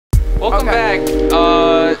Welcome back.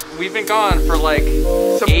 We've been gone for like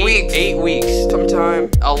eight weeks. Some time.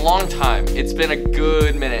 A long time. It's been a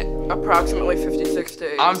good minute. Approximately 56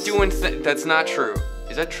 days. I'm doing that's not true.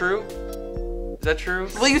 Is that true? Is that true?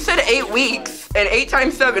 Well, you said 8 weeks, and 8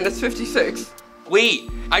 times 7 is 56. Wait,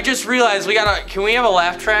 I just realized can we have a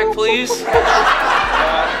laugh track, please? Cool.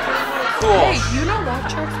 Hey, you know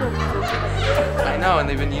laugh tracks for I know, and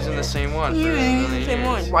they've been using the same one. You use the same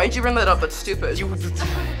one. Why'd you bring that up? That's stupid.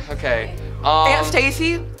 Okay. Aunt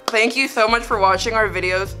Stacy, thank you so much for watching our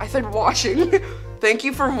videos. I said washing. Thank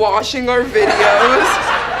you for watching our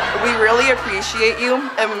videos. We really appreciate you,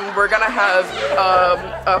 and we're gonna have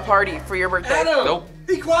a party for your birthday. Adam, nope.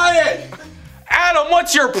 Be quiet. Adam,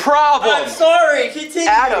 what's your problem? I'm sorry. Continue.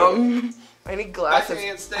 Adam, I need glasses.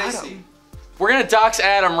 Aunt Stacy. Adam. We're gonna dox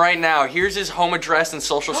Adam right now. Here's his home address and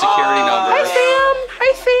social security number. Hi Sam.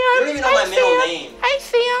 Hi Sam. You don't even know my middle name. Hi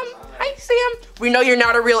Sam. Hi Sam. We know you're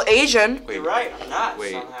not a real Asian. Wait, You're right. I'm not.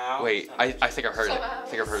 wait, somehow. wait. I think I've heard it. I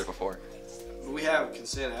think I've heard it before. We have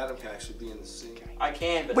consent. Adam can actually be in the scene. I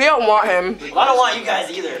can, but We don't want him. I don't want you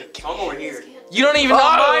guys either. Come over here. You don't even know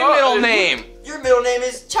my middle name. Your middle name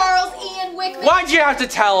is Charles Ian Wickman. Why'd you have to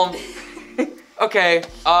tell him? Okay,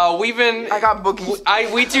 we've been. I got bookies.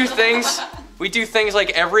 We do things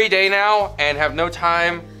like every day now and have no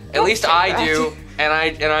time. At least I do, and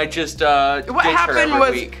I just What ditch her happened every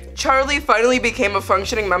was week. Charlie finally became a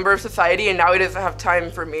functioning member of society, and now he doesn't have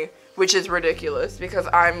time for me, which is ridiculous because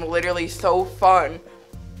I'm literally so fun.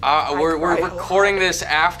 We're cry a recording this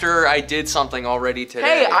after I did something already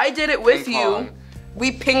today. Hey, I did it with Ping you. pong.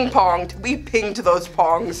 We ping-ponged. We pinged those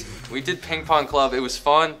pongs. We did ping pong club. It was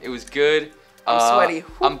fun. It was good. I'm sweaty.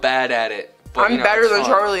 I'm bad at it. But, I'm better it's than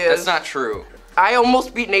fun. Charlie is. That's not true. I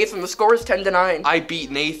almost beat Nathan. The score is 10-9. I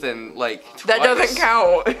beat Nathan like twice. That doesn't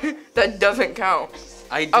count. That doesn't count.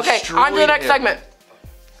 I Okay, destroyed on to the next him. segment.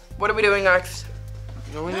 What are we doing next?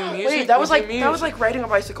 You want to do music? Wait, that We was do like music. riding a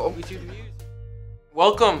bicycle. We do music.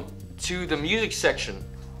 Welcome to the music section.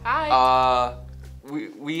 Hi.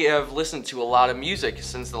 We have listened to a lot of music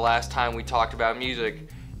since the last time we talked about music,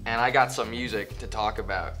 and I got some music to talk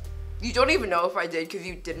about. You don't even know if I did because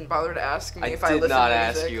you didn't bother to ask me if I did listened not to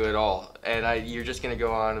ask music. you at all, and you're just gonna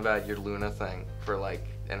go on about your Luna thing for like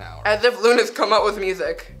an hour. As if Luna's come out with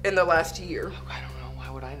music in the last year. I don't know. Why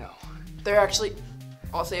would I know? They're actually,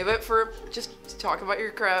 I'll save it for just to talk about your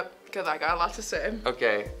crap because I got a lot to say.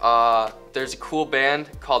 Okay. There's a cool band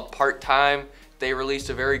called Part Time. They released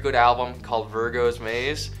a very good album called Virgo's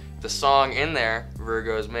Maze. The song in there,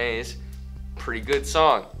 Virgo's Maze, pretty good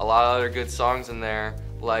song. A lot of other good songs in there,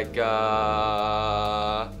 like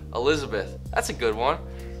Elizabeth. That's a good one.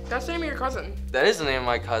 That's the name of your cousin. That is the name of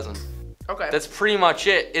my cousin. Okay. That's pretty much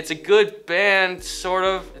it. It's a good band, sort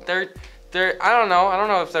of. They're I don't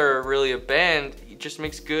know if they're really a band. It just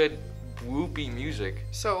makes good whoopy music.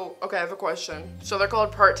 So, okay, I have a question. So they're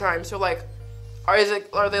called part-time. So like, are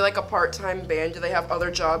they like a part-time band? Do they have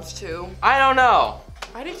other jobs too? I don't know.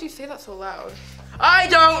 Why did you say that so loud? I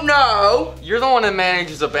don't know. You're the one that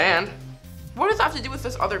manages a band. What does that have to do with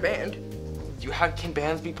this other band? Can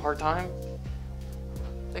bands be part-time?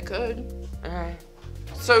 They could. Alright.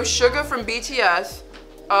 So Suga from BTS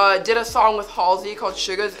did a song with Halsey called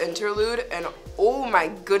Suga's Interlude, and oh my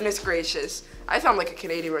goodness gracious. I sound like a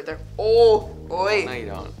Canadian right there. Oh, oi. No, you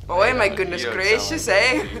don't. Oh, my You goodness don't gracious,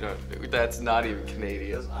 sound like eh? You don't. That's not even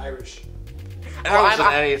Canadian. That's Irish. That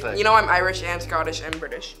wasn't anything. You know I'm Irish and Scottish and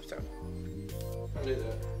British, so. I knew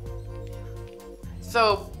that.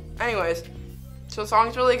 So, anyways, so the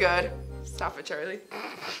song's really good. Stop it, Charlie.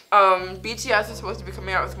 BTS is supposed to be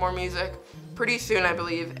coming out with more music pretty soon, I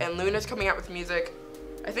believe, and Luna's coming out with music,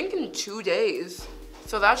 I think in 2 days.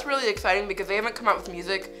 So that's really exciting because they haven't come out with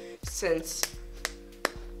music since,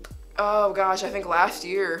 oh gosh, I think last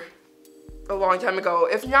year. A long time ago.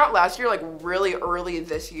 If not last year, like really early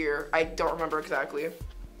this year. I don't remember exactly.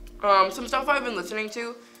 Some stuff I've been listening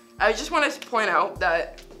to. I just want to point out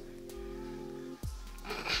that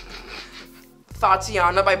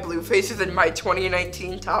Tatiana by Blueface is in my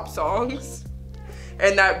 2019 top songs.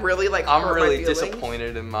 And that really like hurt I'm really my feelings.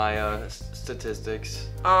 disappointed in my statistics.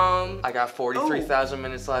 I got 43,000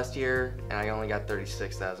 minutes last year, and I only got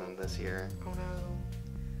 36,000 this year. Oh no.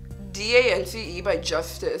 DANCE by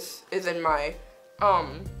Justice is in my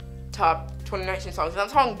top 2019 songs. That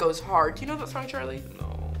song goes hard. Do you know that song, Charlie?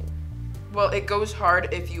 No. Well, it goes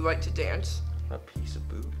hard if you like to dance. A piece of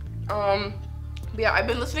boo. But yeah, I've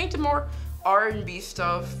been listening to more R&B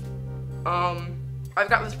stuff. I've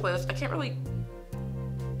got this playlist. I can't really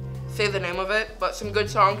say the name of it, but some good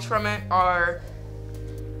songs from it are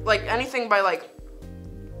like anything by like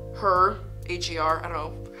Her, H-E-R, I don't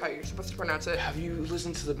know how you're supposed to pronounce it. Have you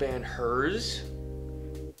listened to the band Hers?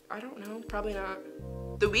 I don't know, probably not.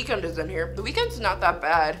 The Weeknd is in here. The Weeknd's not that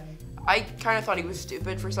bad. I kind of thought he was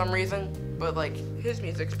stupid for some reason, but like his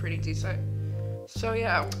music's pretty decent. So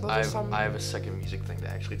yeah, those are some. I have a second music thing to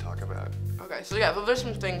actually talk about. Okay, so yeah, those are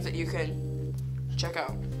some things that you can check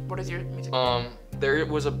out. What is your music? There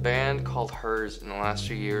was a band called Hers in the last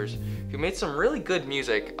few years who made some really good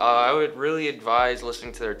music. I would really advise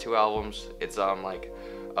listening to their 2 albums. It's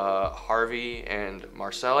Harvey and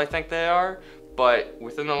Marcel, I think they are. But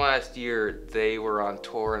within the last year, they were on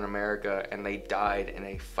tour in America and they died in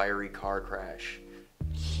a fiery car crash.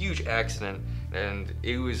 Huge accident, and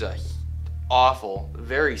it was a awful,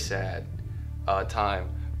 very sad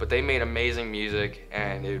time. But they made amazing music,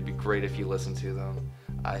 and it would be great if you listened to them.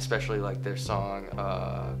 I especially like their song,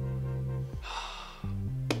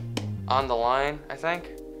 On the Line, I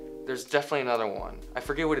think. There's definitely another one. I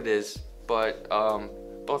forget what it is, but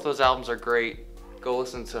both those albums are great. Go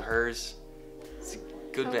listen to Hers. It's a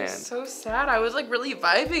good band. That was so sad. I was like really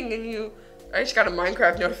vibing, and I just got a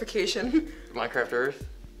Minecraft notification. Minecraft Earth?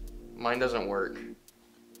 Mine doesn't work.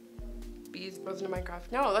 Bees wasn't in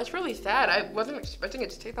Minecraft. No, that's really sad. I wasn't expecting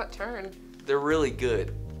it to take that turn. They're really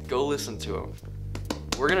good. Go listen to them.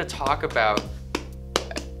 We're gonna talk about,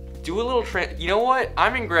 do a little you know what?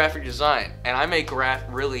 I'm in graphic design, and I make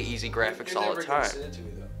really easy graphics all the time. Send it to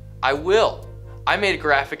me, though. I will. I made a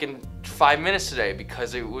graphic in 5 minutes today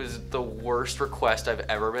because it was the worst request I've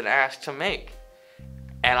ever been asked to make.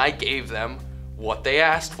 And I gave them what they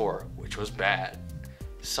asked for, which was bad.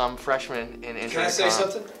 Some freshmen in Can I say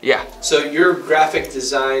something? Yeah. So your graphic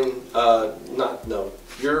design, I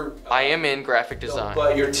am in graphic design.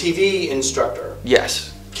 but your TV instructor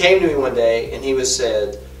Yes. came to me one day and he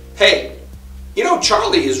said, "Hey, you know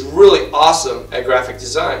Charlie is really awesome at graphic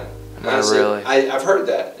design." And I said, really? I've heard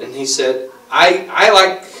that. And he said,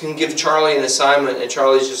 I can give Charlie an assignment and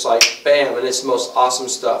Charlie's just like, bam, and it's the most awesome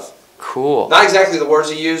stuff. Cool. Not exactly the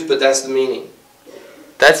words he used, but that's the meaning.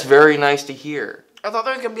 That's very nice to hear. I thought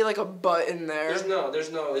there was gonna be like a butt in there. There's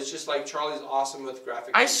no, it's just like Charlie's awesome with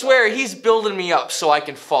graphic I swear he's building me up so I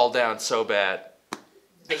can fall down so bad.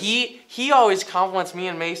 He always compliments me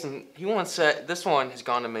and Mason. He once said, this one has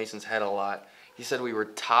gone to Mason's head a lot. He said we were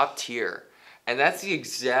top tier. And that's the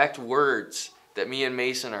exact words that me and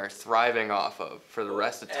Mason are thriving off of for the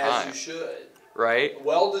rest of the time. As you should. Right?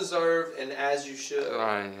 Well deserved and as you should.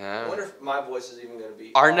 Yeah. I wonder if my voice is even going to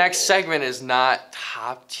be... Our next segment is not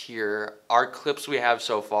top tier. Our clips we have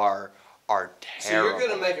so far are terrible. So you're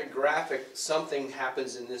going to make a graphic, something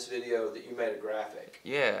happens in this video that you made a graphic.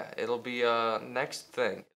 Yeah, it'll be next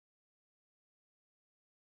thing.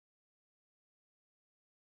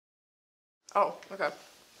 Oh, okay.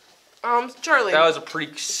 Charlie. That was a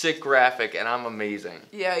pretty sick graphic, and I'm amazing.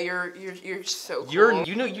 Yeah, you're so cool.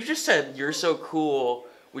 You just said you're so cool,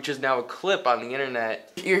 which is now a clip on the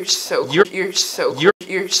internet. You're so cool. You're so cool.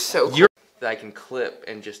 That I can clip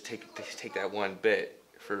and just take that one bit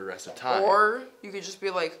for the rest of time. Or you could just be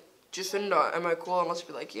like, Jacinda, am I cool? And let's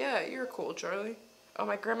be like, yeah, you're cool, Charlie. Oh,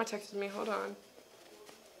 my grandma texted me. Hold on.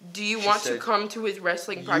 Do you want to come to his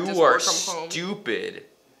wrestling practice or come home? You are stupid.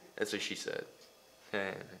 That's what she said.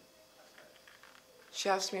 She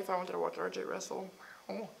asked me if I wanted to watch RJ wrestle.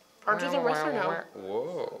 RJ's a wrestler now.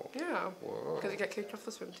 Whoa. Yeah. Whoa. Because he got kicked off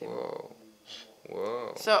the swim team. Whoa.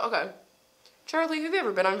 Whoa. So, okay. Charlie, have you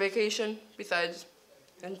ever been on vacation besides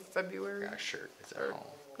in February? Got a shirt. It's at Or home.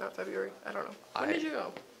 not February. I don't know. When did you go?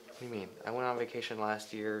 What do you mean? I went on vacation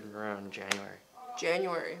last year around January.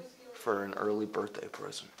 January. For an early birthday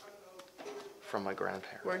present from my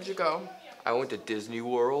grandparents. Where'd you go? I went to Disney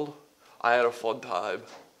World. I had a fun time.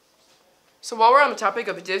 So while we're on the topic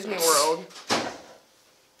of Disney World,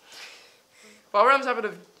 while we're on the topic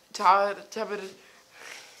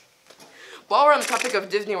of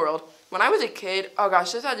Disney World, when I was a kid, oh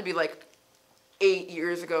gosh, this had to be like 8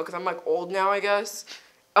 years ago because I'm like old now, I guess.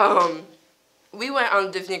 We went on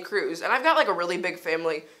a Disney cruise, and I've got like a really big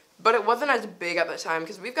family, but it wasn't as big at the time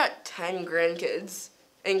because we've got 10 grandkids,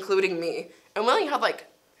 including me, and we only had like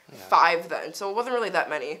 5 then, so it wasn't really that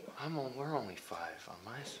many. We're only 5 on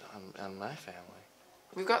my family.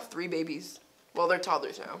 We've got 3 babies. Well, they're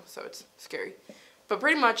toddlers now, so it's scary. But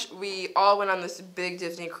pretty much, we all went on this big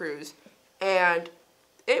Disney cruise, and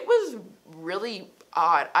it was really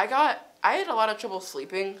odd. I had a lot of trouble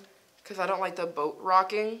sleeping because I don't like the boat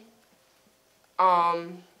rocking.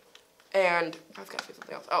 And I've got to say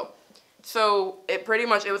something else. Oh, so it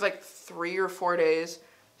was like 3 or 4 days.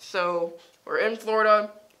 So we're in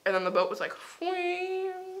Florida, and then the boat was like, whee,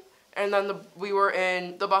 and then we were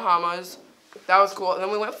in the Bahamas. That was cool. And then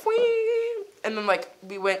we went, whee, and then like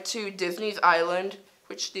we went to Disney's Island,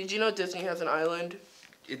 Which, did you know Disney has an island?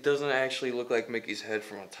 It doesn't actually look like Mickey's head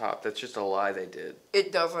from on top. That's just a lie they did.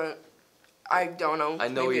 It doesn't. I don't know. I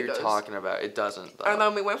know what you're talking about. It doesn't, though. And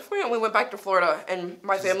then we went back to Florida, and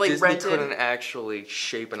my family Disney rented. couldn't actually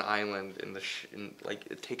shape an island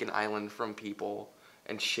take an island from people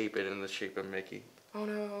and shape it in the shape of Mickey. Oh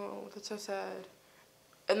no, that's so sad.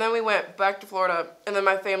 And then we went back to Florida, and then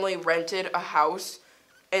my family rented a house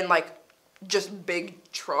and like just big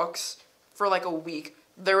trucks for like a week.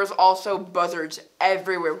 There was also buzzards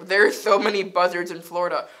everywhere. There's so many buzzards in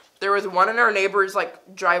Florida. There was one in our neighbor's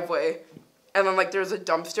like driveway, and then like there's a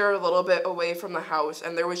dumpster a little bit away from the house,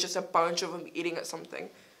 and there was just a bunch of them eating at something.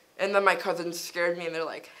 And then my cousins scared me, and they're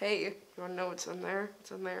like, "Hey, you wanna know what's in there?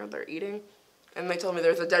 What's in there? They're eating." And they told me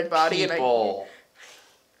there's a dead body, People.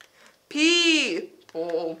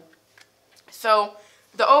 People. So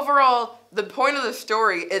the point of the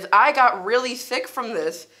story is I got really sick from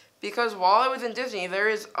this because while I was in Disney, there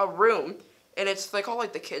is a room, and they call it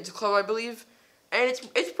like the kids club, I believe, and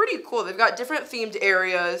it's pretty cool. They've got different themed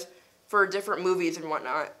areas for different movies and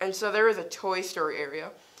whatnot, and so there is a Toy Story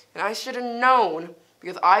area, and I should have known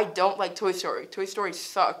because I don't like Toy Story. Toy Story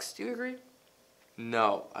sucks. Do you agree?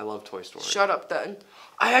 No, I love Toy Story. Shut up then.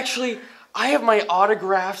 I have my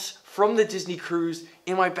autographs from the Disney cruise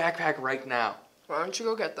in my backpack right now. Why don't you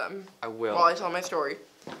go get them? I will. While I tell my story.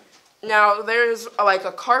 Now there's like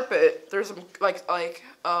a carpet. There's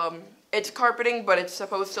it's carpeting, but it's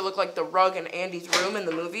supposed to look like the rug in Andy's room in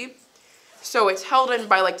the movie. So it's held in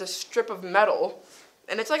by like this strip of metal,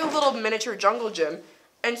 and it's like a little miniature jungle gym.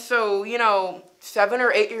 And so 7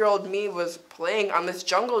 or 8-year-old me was playing on this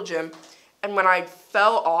jungle gym, and when I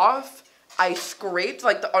fell off, I scraped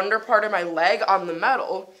like the under part of my leg on the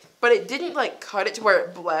metal, but it didn't like cut it to where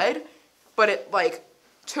it bled, but it like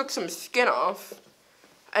took some skin off.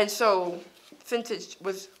 And so since it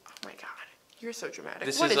was, oh my god, you're so dramatic.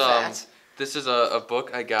 What is that? This is a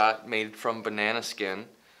book I got made from banana skin.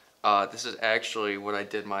 This is actually what I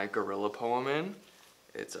did my gorilla poem in.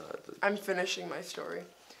 It's I'm finishing my story.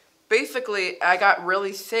 Basically, I got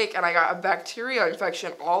really sick and I got a bacteria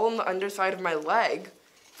infection all on the underside of my leg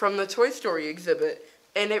from the Toy Story exhibit,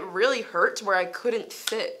 and it really hurt where I couldn't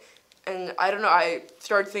sit. And I don't know, I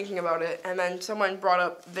started thinking about it, and then someone brought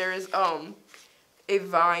up there's a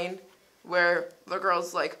Vine where the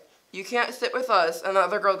girl's like, "You can't sit with us," and the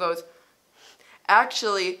other girl goes,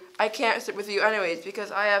 "Actually, I can't sit with you anyways because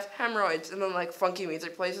I have hemorrhoids," and then like funky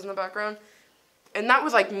music plays in the background. And that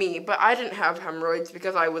was like me, but I didn't have hemorrhoids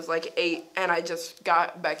because I was like 8 and I just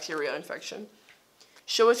got bacteria infection.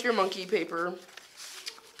 Show us your monkey paper.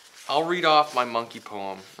 I'll read off my monkey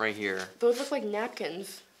poem right here. Those look like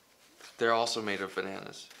napkins. They're also made of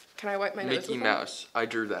bananas. Can I wipe my nose? Mickey Mouse. I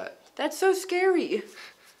drew that. That's so scary.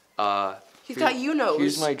 He's got nose.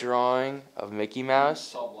 Here's my drawing of Mickey Mouse.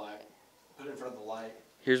 It's all black. Put it in front of the light.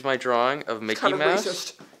 Here's my drawing of Mickey Kind of Mouse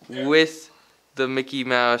racist. with the Mickey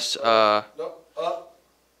Mouse. Nope. Up.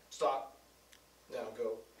 Stop. Now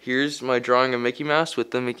go. Here's my drawing of Mickey Mouse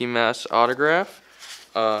with the Mickey Mouse autograph.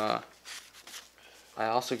 I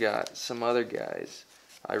also got some other guys.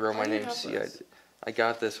 I wrote my name. See, I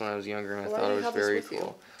got this when I was younger, and I thought it was very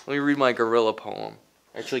cool. Let me read my gorilla poem.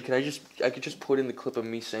 Actually, I could just put in the clip of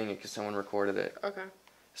me saying it because someone recorded it. Okay.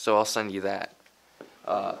 So I'll send you that.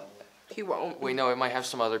 He won't. Wait, no, it might have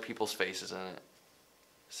some other people's faces in it.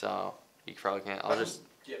 So you probably can't. I'll just.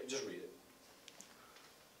 Yeah, just read it.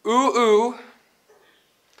 Ooh ooh.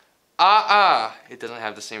 Ah ah. It doesn't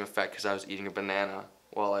have the same effect because I was eating a banana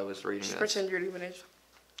while I was reading Just this. pretend you're eating it.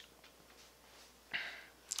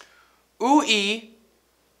 Ooh ee.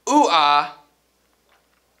 Ooh ah.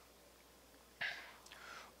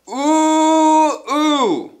 Ooh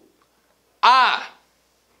ooh. Ah.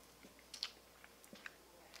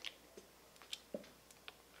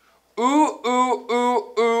 Ooh ooh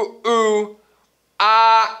ooh ooh ooh.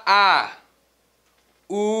 Ah ah.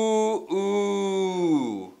 Ooh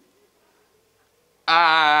ooh.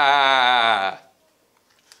 Ah.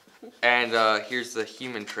 And here's the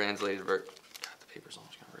human translated version. God, the paper's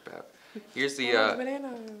almost gonna rip out. Here's the banana.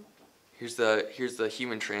 here's the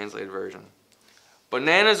human translated version.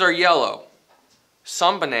 Bananas are yellow.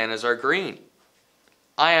 Some bananas are green.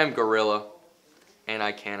 I am gorilla, and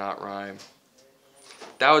I cannot rhyme.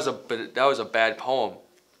 That was a bad poem,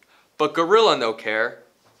 but gorilla no care.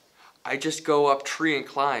 I just go up tree and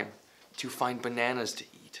climb to find bananas to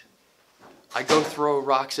eat. I go throw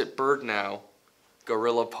rocks at bird now.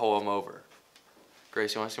 Gorilla poem over.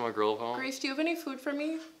 Grace, you want to see my gorilla poem? Grace, do you have any food for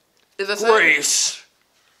me? Is this Grace.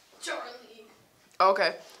 Charlie.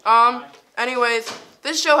 Okay. Anyways,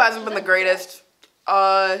 this show hasn't been the greatest.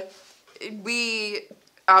 We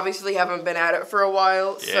obviously haven't been at it for a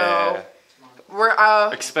while, Yeah. so we're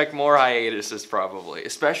Expect more hiatuses probably,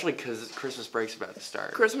 especially because Christmas break's about to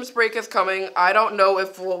start. Christmas break is coming. I don't know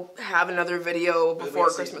if we'll have another video before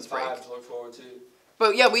Christmas break. Season 5 to look forward to.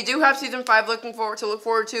 But yeah, we do have season 5 to look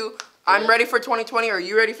forward to. I'm ready for 2020. Are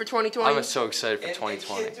you ready for 2020? I'm so excited for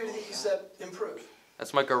 2020. And things that improve.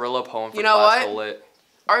 That's my gorilla poem for You know classical what? lit.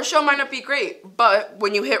 Our show might not be great, but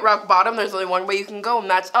when you hit rock bottom, there's only one way you can go, and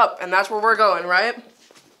that's up, and that's where we're going, right?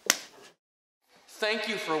 Thank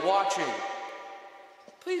you for watching.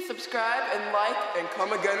 Please subscribe and like and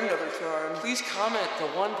come again another time. Please comment to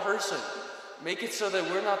one person. Make it so that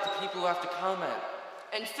we're not the people who have to comment.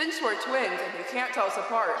 And since we're twins and you can't tell us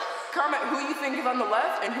apart, comment who you think is on the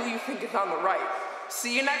left and who you think is on the right.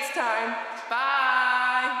 See you next time.